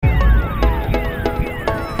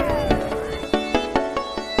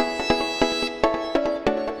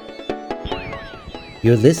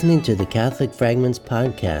You're listening to the Catholic Fragments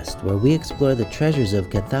podcast, where we explore the treasures of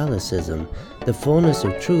Catholicism, the fullness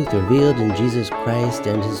of truth revealed in Jesus Christ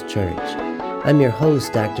and His Church. I'm your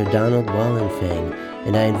host, Dr. Donald Wallenfang,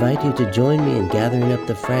 and I invite you to join me in gathering up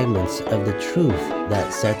the fragments of the truth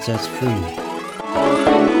that sets us free.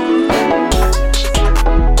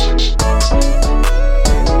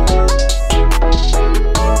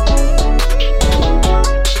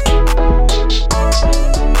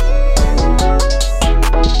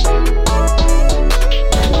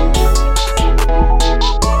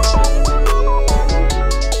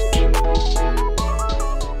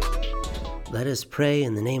 Let us pray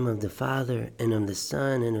in the name of the Father, and of the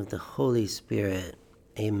Son, and of the Holy Spirit.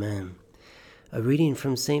 Amen. A reading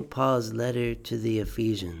from St. Paul's letter to the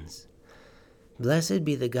Ephesians. Blessed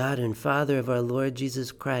be the God and Father of our Lord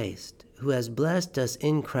Jesus Christ, who has blessed us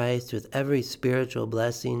in Christ with every spiritual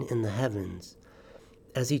blessing in the heavens,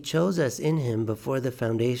 as He chose us in Him before the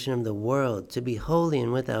foundation of the world to be holy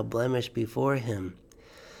and without blemish before Him.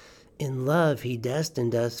 In love, He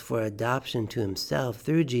destined us for adoption to Himself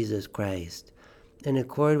through Jesus Christ, in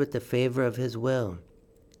accord with the favor of His will,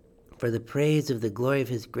 for the praise of the glory of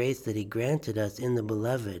His grace that He granted us in the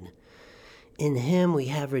Beloved. In Him we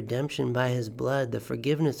have redemption by His blood, the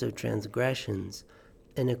forgiveness of transgressions,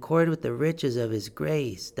 in accord with the riches of His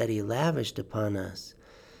grace that He lavished upon us.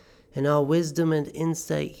 In all wisdom and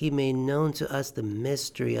insight He made known to us the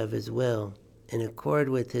mystery of His will, in accord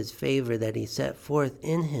with His favor that He set forth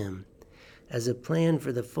in Him, as a plan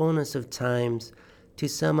for the fullness of times, to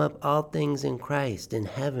sum up all things in Christ, in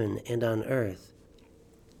heaven and on earth.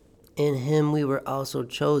 In Him we were also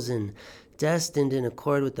chosen, destined in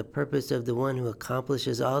accord with the purpose of the one who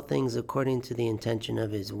accomplishes all things according to the intention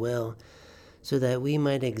of His will, so that we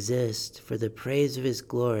might exist for the praise of His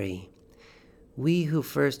glory, we who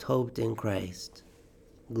first hoped in Christ.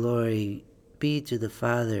 Glory be to the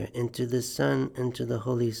Father, and to the Son, and to the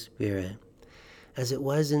Holy Spirit, as it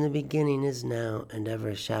was in the beginning, is now, and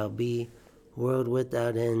ever shall be, world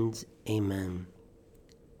without end. Amen.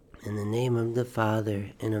 In the name of the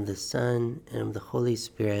Father, and of the Son, and of the Holy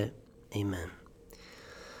Spirit. Amen.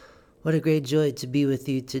 What a great joy to be with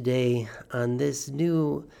you today on this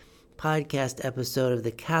new podcast episode of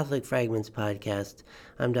the Catholic Fragments podcast.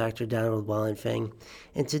 I'm Dr. Donald Wallenfang,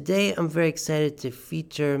 and today I'm very excited to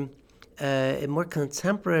feature a more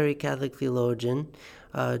contemporary Catholic theologian,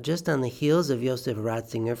 just on the heels of Josef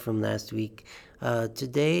Ratzinger from last week.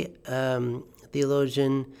 Today,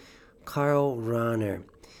 theologian Karl Rahner.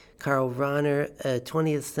 Karl Rahner, a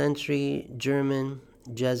 20th century German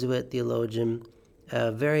Jesuit theologian,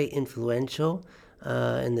 very influential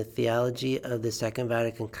in the theology of the Second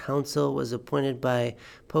Vatican Council, was appointed by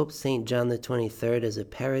Pope St. John the 23rd as a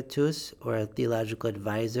peritus, or a theological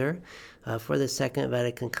advisor, for the Second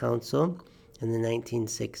Vatican Council in the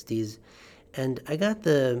 1960s. And I got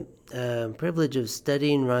the privilege of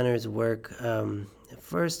studying Rahner's work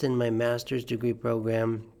first in my master's degree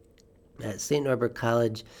program at St. Norbert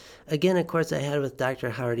College. Again, of course, I had with Dr.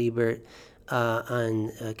 Howard Ebert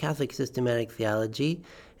on Catholic systematic theology.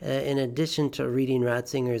 In addition to reading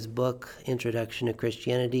Ratzinger's book, Introduction to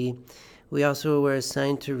Christianity, we also were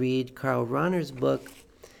assigned to read Karl Rahner's book,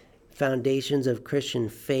 Foundations of Christian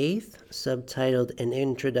Faith, subtitled An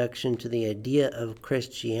Introduction to the Idea of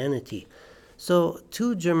Christianity. So,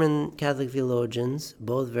 two German Catholic theologians,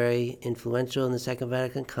 both very influential in the Second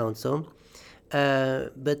Vatican Council,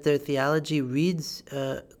 but their theology reads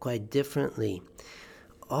quite differently,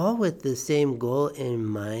 all with the same goal in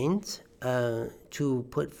mind, to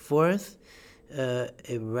put forth a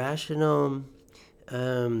rational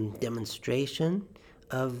demonstration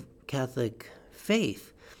of Catholic faith.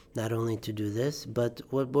 Not only to do this, but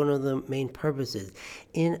what one of the main purposes.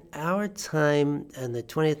 In our time, in the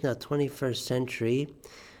 20th, now 21st century,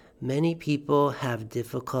 many people have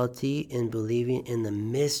difficulty in believing in the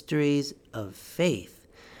mysteries of faith.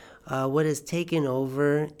 What has taken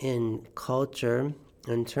over in culture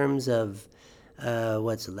in terms of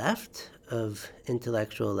what's left of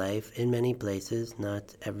intellectual life in many places,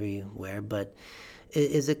 not everywhere, but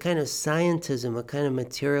is a kind of scientism, a kind of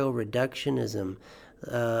material reductionism,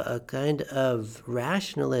 a kind of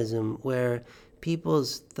rationalism where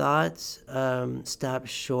people's thoughts stop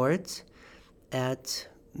short at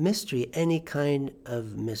mystery, any kind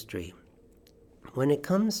of mystery. When it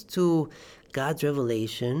comes to God's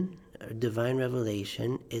revelation, divine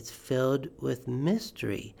revelation, it's filled with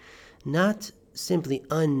mystery, not simply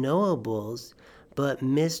unknowables, but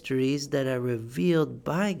mysteries that are revealed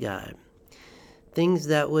by God. Things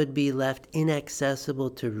that would be left inaccessible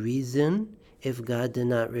to reason if God did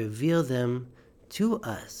not reveal them to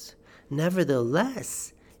us.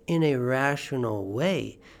 Nevertheless, in a rational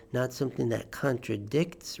way, not something that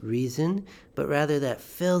contradicts reason, but rather that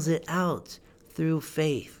fills it out through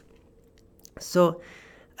faith. So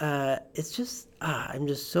it's just, I'm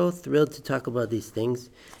just so thrilled to talk about these things.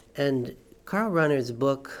 And Karl Rahner's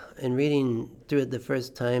book, and reading through it the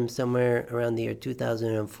first time somewhere around the year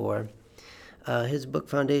 2004, his book,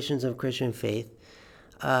 Foundations of Christian Faith,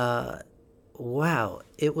 wow,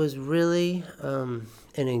 it was really an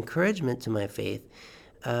encouragement to my faith.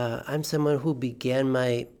 I'm someone who began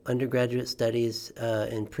my undergraduate studies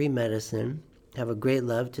in pre-medicine, have a great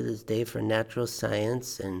love to this day for natural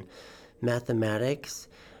science and mathematics,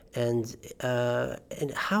 and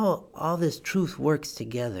how all this truth works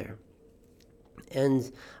together.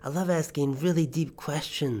 And I love asking really deep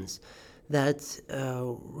questions that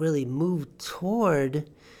really move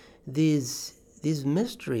toward these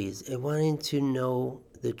mysteries and wanting to know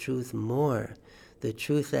the truth more, the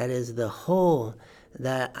truth that is the whole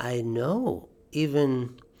that I know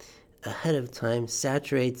even ahead of time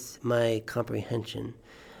saturates my comprehension.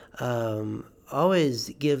 Always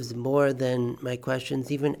gives more than my questions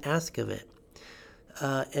even ask of it.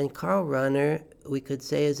 And Karl Rahner, we could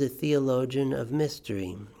say, is a theologian of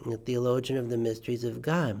mystery, a theologian of the mysteries of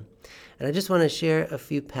God. And I just want to share a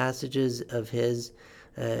few passages of his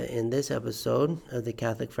in this episode of the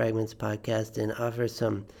Catholic Fragments podcast and offer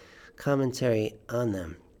some commentary on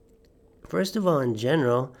them. First of all, in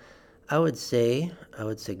general, I would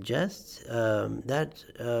suggest that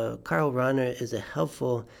Karl Rahner is a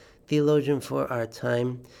helpful theologian for our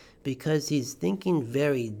time because he's thinking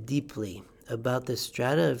very deeply about the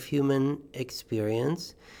strata of human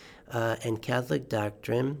experience and Catholic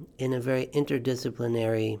doctrine in a very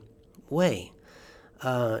interdisciplinary way.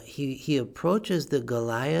 He approaches the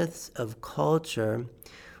Goliaths of culture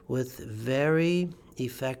with very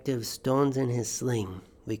effective stones in his sling,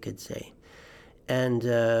 we could say. And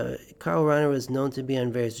Karl Rahner was known to be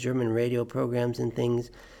on various German radio programs and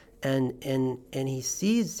things, and he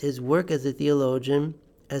sees his work as a theologian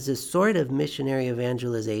as a sort of missionary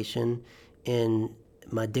evangelization in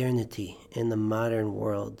modernity, in the modern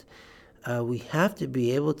world. We have to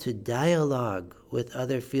be able to dialogue with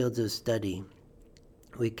other fields of study.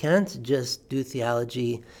 We can't just do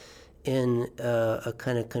theology in a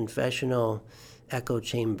kind of confessional echo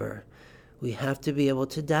chamber. We have to be able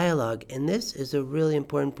to dialogue. And this is a really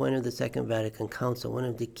important point of the Second Vatican Council, one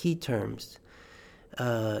of the key terms.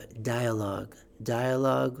 Dialogue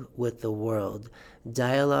with the world,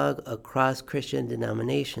 dialogue across Christian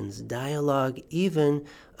denominations, dialogue even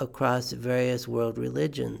across various world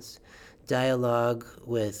religions, dialogue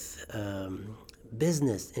with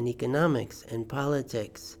business and economics and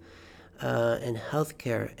politics and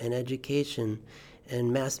healthcare and education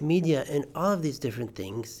and mass media and all of these different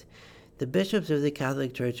things. The bishops of the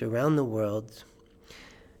Catholic Church around the world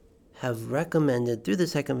have recommended through the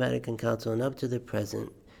Second Vatican Council and up to the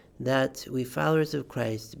present that we followers of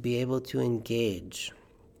Christ be able to engage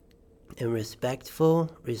in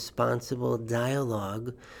respectful, responsible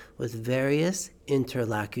dialogue with various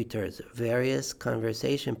interlocutors, various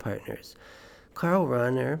conversation partners. Karl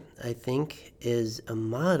Rahner, I think, is a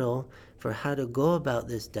model for how to go about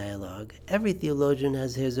this dialogue. Every theologian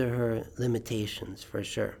has his or her limitations, for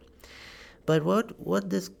sure. But what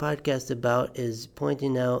this podcast is about is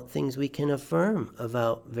pointing out things we can affirm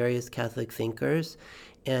about various Catholic thinkers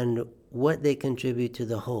and what they contribute to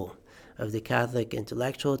the whole of the Catholic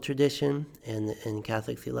intellectual tradition and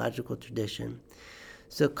Catholic theological tradition.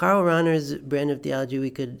 So Karl Rahner's brand of theology we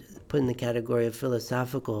could put in the category of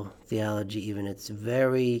philosophical theology even. It's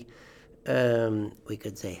very, we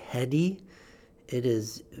could say, heady.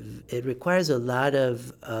 It requires a lot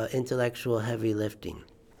of intellectual heavy lifting.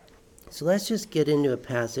 So let's just get into a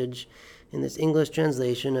passage in this English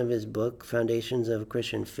translation of his book, Foundations of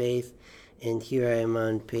Christian Faith. And here I am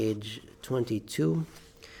on page 22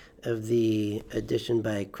 of the edition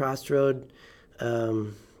by Crossroad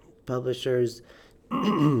Publishers,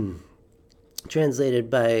 translated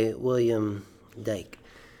by William Dyke.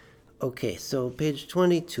 Okay, so page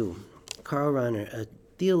 22, Karl Rahner, a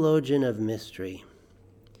theologian of mystery.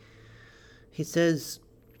 He says,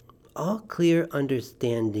 all clear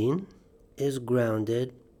understanding is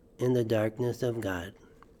grounded in the darkness of God.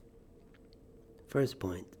 First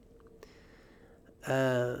point.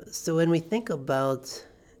 So when we think about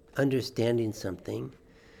understanding something,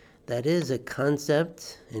 that is a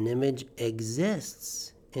concept, an image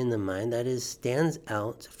exists in the mind, that is stands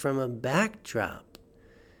out from a backdrop,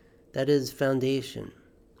 that is foundation,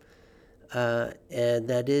 and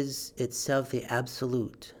that is itself the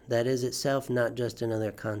absolute, that is itself not just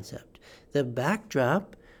another concept. The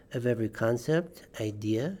backdrop of every concept,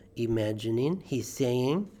 idea, imagining, he's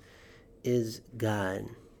saying, is God.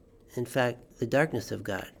 In fact, the darkness of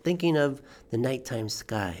God. Thinking of the nighttime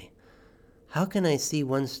sky. How can I see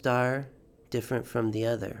one star different from the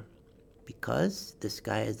other? Because the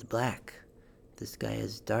sky is black. The sky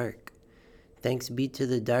is dark. Thanks be to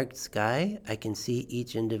the dark sky, I can see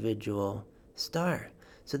each individual star.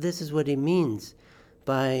 So this is what he means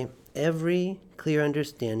by every clear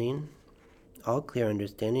understanding. All clear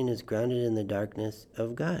understanding is grounded in the darkness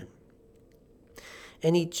of God.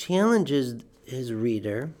 And he challenges his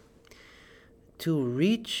reader to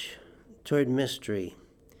reach toward mystery.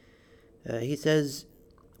 He says,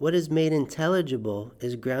 what is made intelligible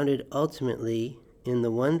is grounded ultimately in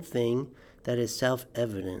the one thing that is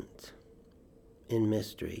self-evident in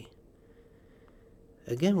mystery.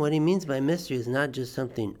 Again, what he means by mystery is not just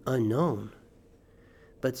something unknown,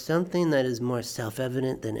 but something that is more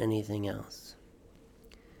self-evident than anything else.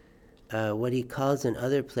 What he calls in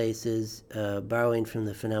other places, borrowing from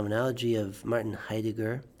the phenomenology of Martin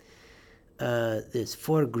Heidegger, this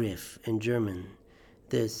Vorgriff in German,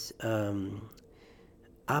 this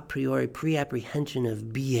a priori pre-apprehension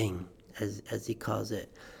of being, as he calls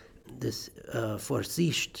it, this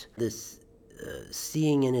Vorsicht, this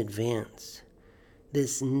seeing in advance,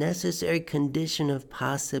 this necessary condition of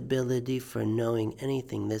possibility for knowing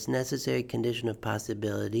anything, this necessary condition of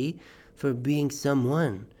possibility for being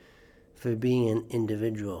someone, for being an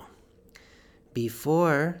individual.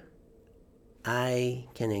 Before I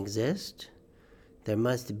can exist, there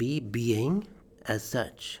must be being as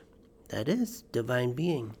such. That is, divine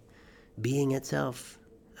being itself.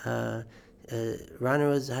 Rahner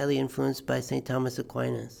was highly influenced by St. Thomas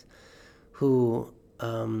Aquinas, who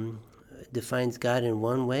defines God in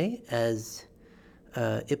one way as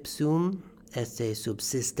ipsum esse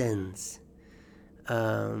subsistens.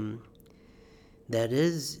 That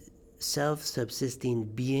is, self-subsisting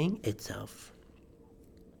being itself.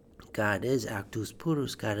 God is actus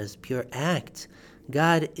purus. God is pure act.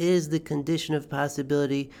 God is the condition of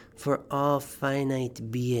possibility for all finite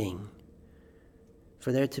being.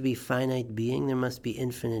 For there to be finite being, there must be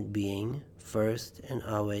infinite being, first and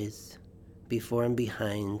always, before and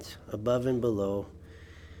behind, above and below,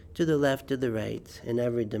 to the left, to the right, in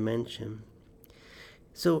every dimension.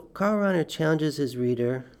 So Karl Rahner challenges his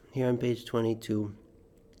reader, here on page 22.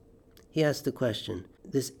 He asks the question,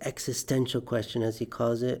 this existential question, as he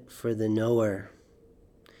calls it, for the knower,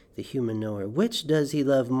 the human knower. Which does he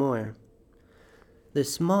love more? The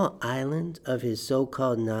small island of his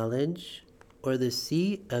so-called knowledge, or the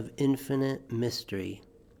sea of infinite mystery?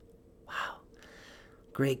 Wow,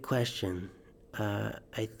 great question.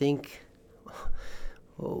 I think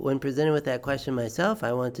when presented with that question myself,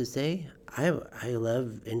 I want to say, I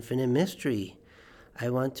love infinite mystery. I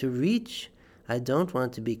want to reach. I don't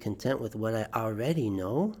want to be content with what I already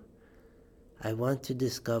know. I want to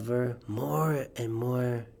discover more and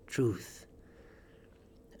more truth.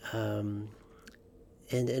 And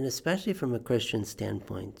especially from a Christian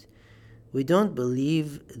standpoint, we don't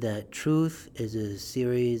believe that truth is a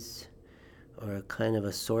series or a kind of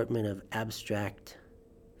assortment of abstract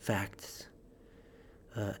facts,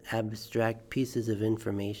 abstract pieces of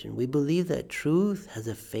information. We believe that truth has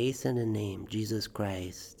a face and a name, Jesus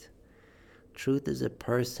Christ. Truth is a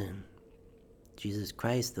person, Jesus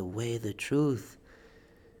Christ, the way, the truth,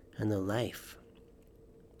 and the life.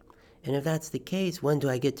 And if that's the case, when do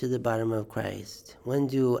I get to the bottom of Christ? When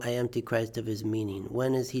do I empty Christ of his meaning?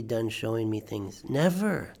 When is he done showing me things?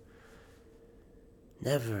 Never.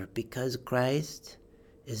 Never, because Christ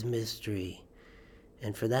is mystery.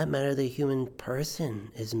 And for that matter, the human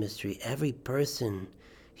person is mystery. Every person,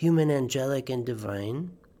 human, angelic, and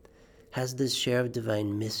divine, has this share of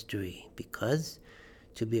divine mystery, because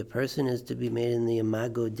to be a person is to be made in the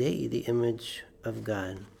imago Dei, the image of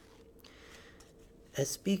God. As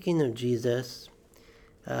speaking of Jesus,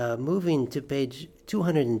 moving to page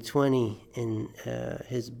 220 in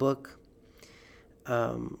his book,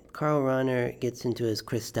 Karl Rahner gets into his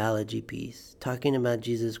Christology piece, talking about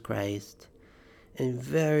Jesus Christ in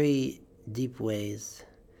very deep ways.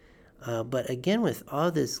 But again, with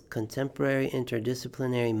all this contemporary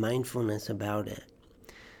interdisciplinary mindfulness about it.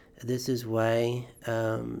 This is why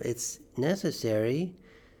it's necessary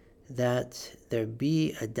that there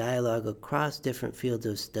be a dialogue across different fields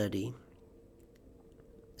of study,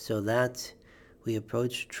 so that we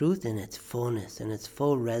approach truth in its fullness and its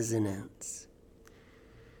full resonance.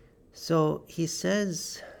 So he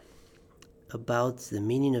says about the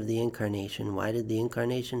meaning of the incarnation. Why did the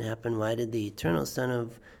incarnation happen? Why did the eternal Son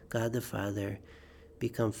of God the Father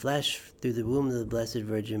become flesh through the womb of the Blessed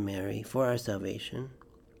Virgin Mary for our salvation?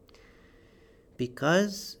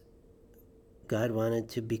 Because God wanted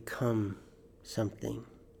to become something.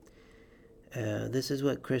 This is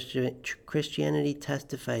what Christianity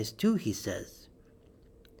testifies to, he says.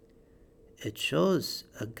 It shows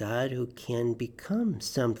a God who can become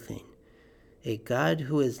something, a God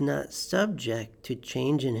who is not subject to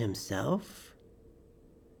change in himself,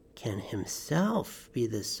 can himself be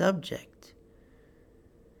the subject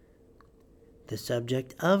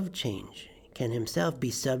of change, can himself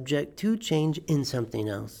be subject to change in something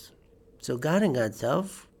else. So God and God's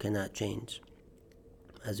self cannot change.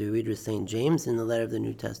 As we read with St. James in the letter of the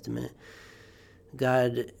New Testament,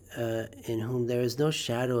 God in whom there is no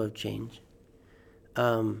shadow of change.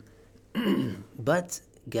 But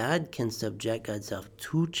God can subject God's self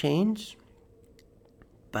to change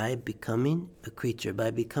by becoming a creature,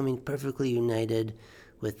 by becoming perfectly united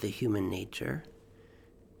with the human nature.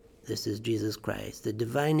 This is Jesus Christ. The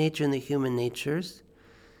divine nature and the human natures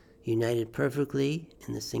united perfectly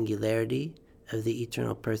in the singularity of the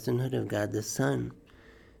eternal personhood of God the Son.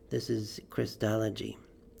 This is Christology.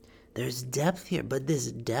 There's depth here, but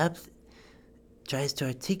this depth tries to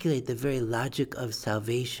articulate the very logic of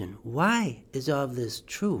salvation. Why is all of this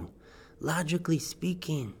true? Logically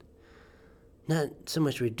speaking, not so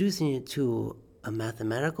much reducing it to a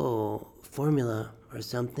mathematical formula or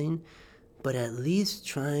something, but at least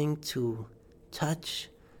trying to touch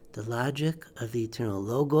the logic of the eternal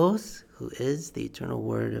Logos, who is the eternal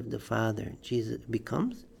Word of the Father. Jesus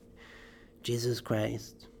becomes Jesus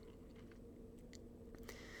Christ.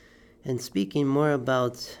 And speaking more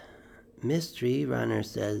about mystery, Rahner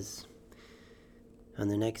says on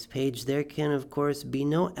the next page, there can of course be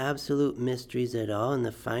no absolute mysteries at all in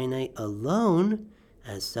the finite alone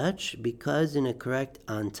as such, because in a correct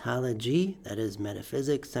ontology, that is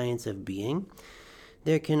metaphysics, science of being,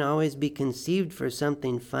 there can always be conceived for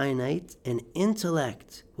something finite an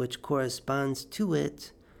intellect which corresponds to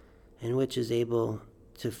it and which is able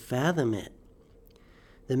to fathom it.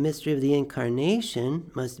 The mystery of the Incarnation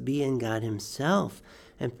must be in God himself,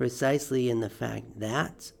 and precisely in the fact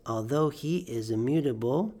that, although he is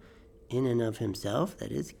immutable in and of himself,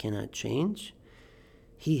 that is, cannot change,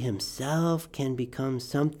 he himself can become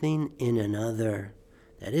something in another,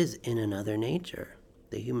 that is, in another nature,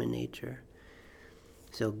 the human nature.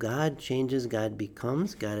 So God changes, God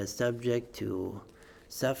becomes, God is subject to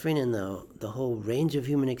suffering in the whole range of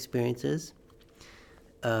human experiences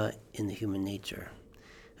in the human nature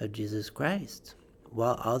of Jesus Christ,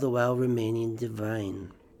 while all the while remaining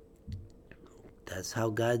divine. That's how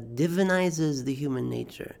God divinizes the human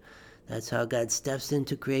nature. That's how God steps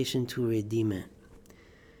into creation to redeem it.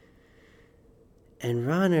 And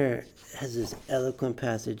Rahner has this eloquent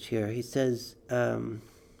passage here. He says that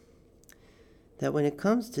when it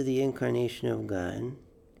comes to the incarnation of God,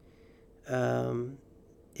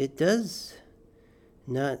 it does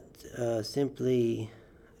not simply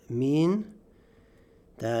mean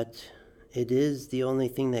that it is the only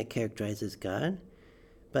thing that characterizes God,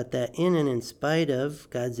 but that in and in spite of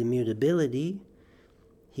God's immutability,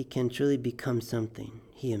 he can truly become something.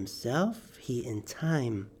 He himself, he in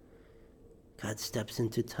time. God steps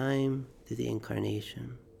into time through the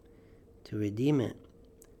incarnation to redeem it,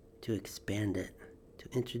 to expand it, to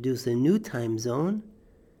introduce a new time zone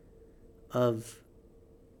of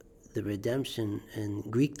the redemption. In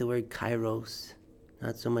Greek, the word kairos,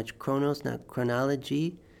 not so much chronos, not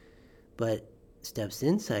chronology, but steps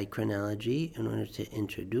inside chronology in order to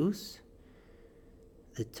introduce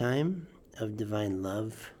the time of divine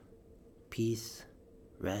love, peace,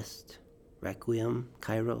 rest, requiem,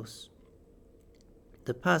 kairos.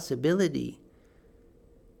 The possibility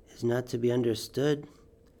is not to be understood,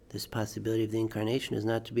 this possibility of the incarnation is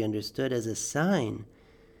not to be understood as a sign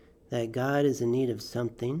that God is in need of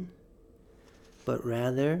something, but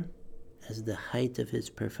rather as the height of his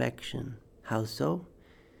perfection. How so?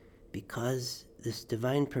 Because this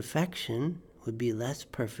divine perfection would be less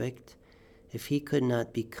perfect if he could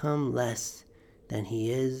not become less than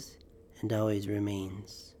he is and always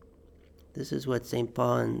remains. This is what St.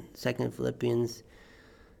 Paul in 2 Philippians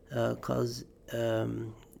calls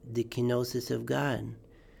the kenosis of God,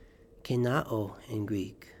 kenao in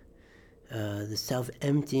Greek, the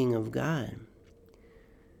self-emptying of God.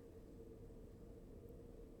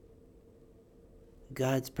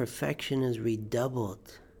 God's perfection is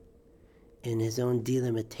redoubled in his own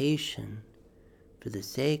delimitation for the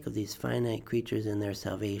sake of these finite creatures and their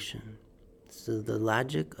salvation. So the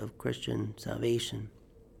logic of Christian salvation.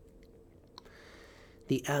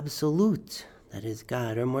 The absolute, that is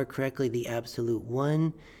God, or more correctly, the absolute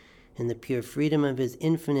one, in the pure freedom of his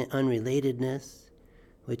infinite unrelatedness,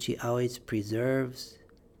 which he always preserves,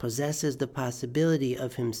 possesses the possibility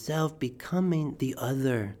of himself becoming the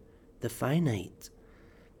other, the finite,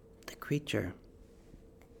 the creature.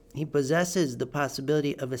 He possesses the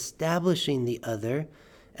possibility of establishing the other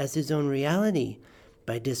as his own reality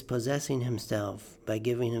by dispossessing himself, by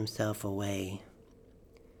giving himself away.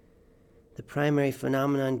 The primary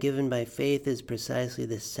phenomenon given by faith is precisely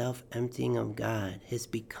the self-emptying of God, his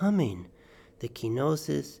becoming the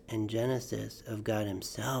kenosis and genesis of God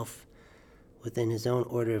himself within his own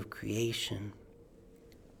order of creation.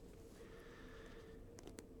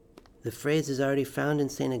 The phrase is already found in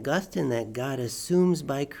St. Augustine that God assumes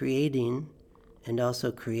by creating and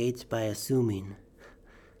also creates by assuming.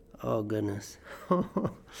 Oh, goodness.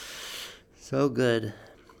 So good.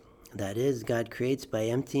 That is, God creates by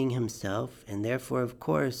emptying himself, and therefore, of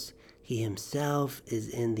course, he himself is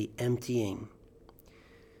in the emptying.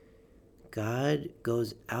 God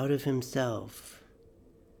goes out of himself.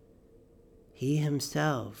 He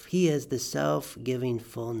himself, he is the self-giving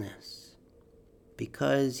fullness.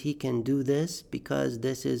 Because he can do this, because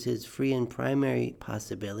this is his free and primary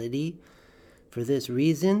possibility, for this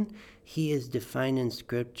reason, he is defined in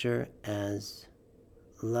Scripture as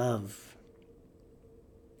love.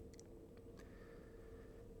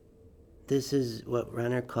 This is what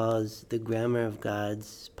Rahner calls the grammar of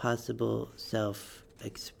God's possible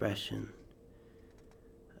self-expression.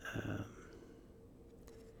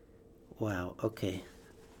 Wow, okay.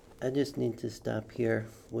 I just need to stop here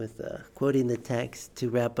with quoting the text to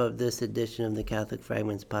wrap up this edition of the Catholic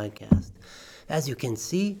Fragments podcast. As you can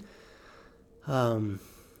see, the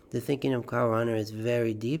thinking of Karl Rahner is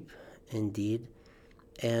very deep indeed,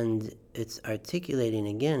 and it's articulating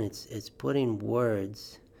again, it's putting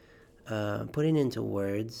into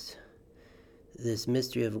words this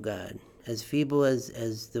mystery of God. As feeble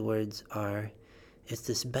as the words are, it's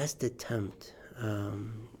this best attempt.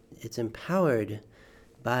 It's empowered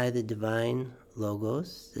by the divine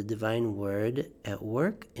logos, the divine word at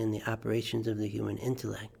work in the operations of the human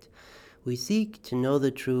intellect. We seek to know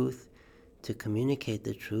the truth, to communicate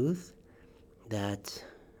the truth that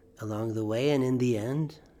along the way and in the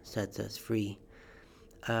end sets us free.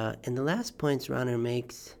 And the last points Rahner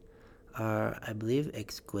makes are, I believe,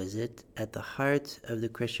 exquisite, at the heart of the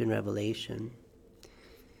Christian revelation.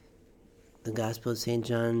 The Gospel of St.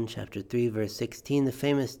 John, chapter 3, verse 16, the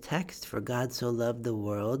famous text, "For God so loved the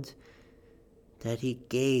world that he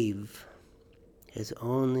gave his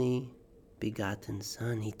only begotten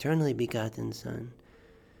Son, eternally begotten Son,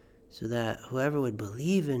 so that whoever would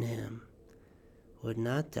believe in him would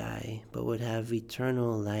not die, but would have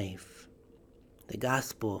eternal life." The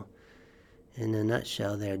Gospel in a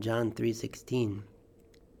nutshell there, John 3:16.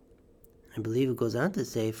 I believe it goes on to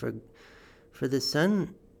say, for the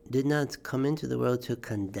Son did not come into the world to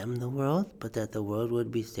condemn the world, but that the world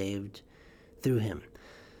would be saved through him.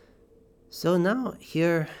 So now,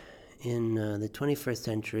 here in the 21st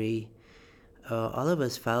century, all of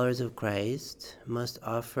us followers of Christ must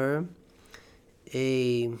offer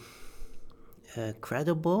a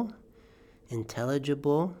credible,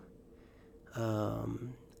 intelligible,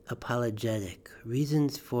 apologetic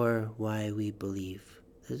reasons for why we believe.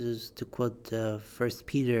 This is to quote 1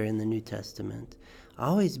 Peter in the New Testament.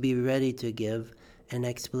 Always be ready to give an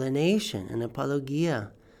explanation, an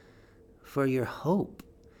apologia for your hope.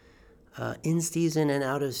 In season and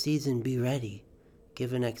out of season, be ready.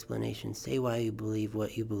 Give an explanation. Say why you believe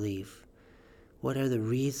what you believe. What are the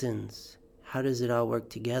reasons? How does it all work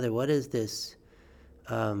together? What is this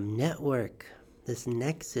network, this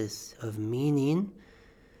nexus of meaning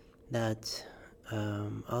that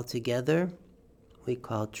altogether we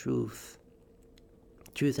call truth?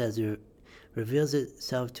 Truth as it reveals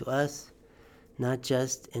itself to us, not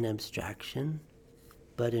just in abstraction,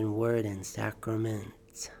 but in word and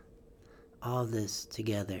sacrament. All this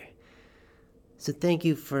together. So thank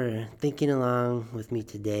you for thinking along with me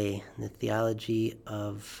today in the theology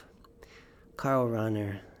of Karl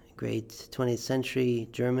Rahner, great 20th century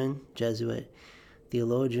German Jesuit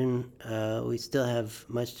theologian. We still have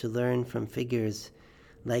much to learn from figures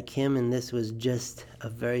like him, and this was just a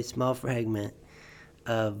very small fragment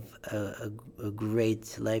of a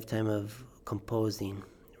great lifetime of composing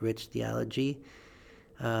rich theology.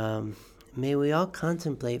 May we all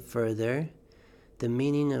contemplate further the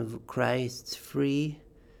meaning of Christ's free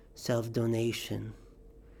self-donation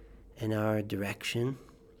in our direction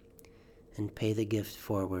and pay the gift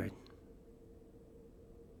forward.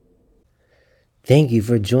 Thank you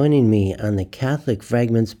for joining me on the Catholic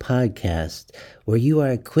Fragments podcast, where you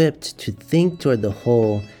are equipped to think toward the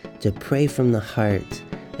whole, to pray from the heart,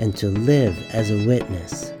 and to live as a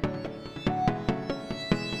witness